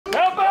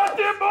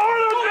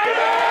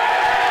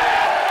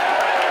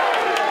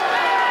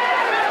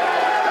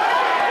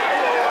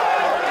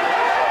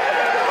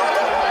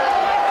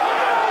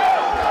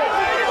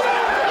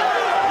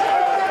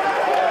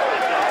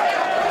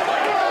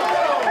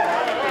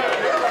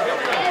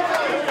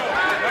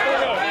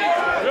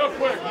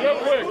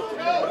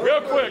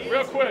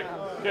real quick.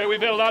 Okay,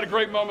 we've had a lot of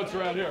great moments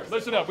around here.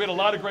 Listen up, we had a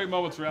lot of great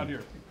moments around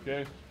here.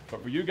 Okay,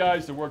 but for you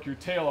guys to work your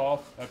tail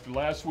off after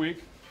last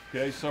week,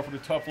 okay, suffered a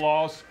tough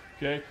loss.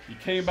 Okay, you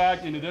came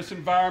back into this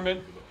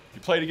environment. You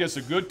played against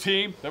a good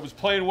team that was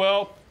playing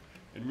well,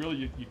 and really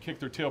you kicked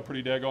their tail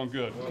pretty daggone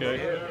good.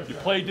 Okay, you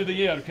played to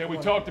the end. Okay, we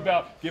talked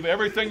about give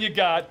everything you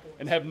got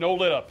and have no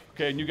let up.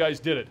 Okay, and you guys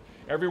did it.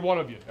 Every one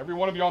of you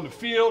on the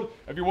field,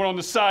 everyone on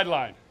the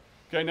sideline.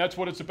 Okay, and that's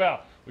what it's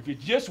about. If you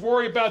just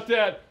worry about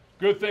that,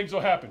 good things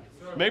will happen.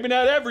 Maybe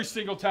not every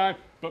single time,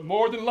 but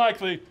more than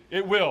likely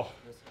it will.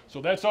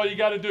 So that's all you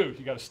got to do.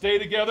 You got to stay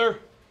together.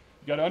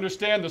 You got to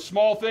understand the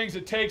small things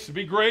it takes to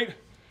be great,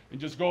 and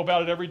just go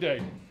about it every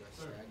day.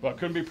 But I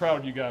couldn't be proud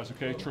of you guys,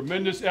 okay?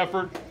 Tremendous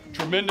effort,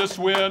 tremendous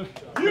win.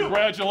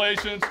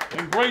 Congratulations,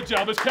 and great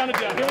job. Let's count it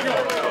down. Here we go.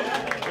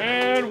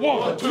 And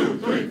 1, 2,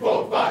 3,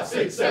 4, 5,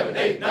 6, 7,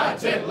 8, 9,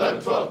 10,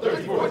 11, 12,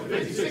 13, 14,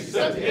 15, 16,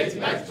 17, 18,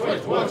 19,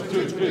 20, 21,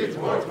 22, 23,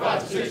 24, 25,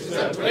 26,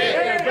 27,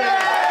 28.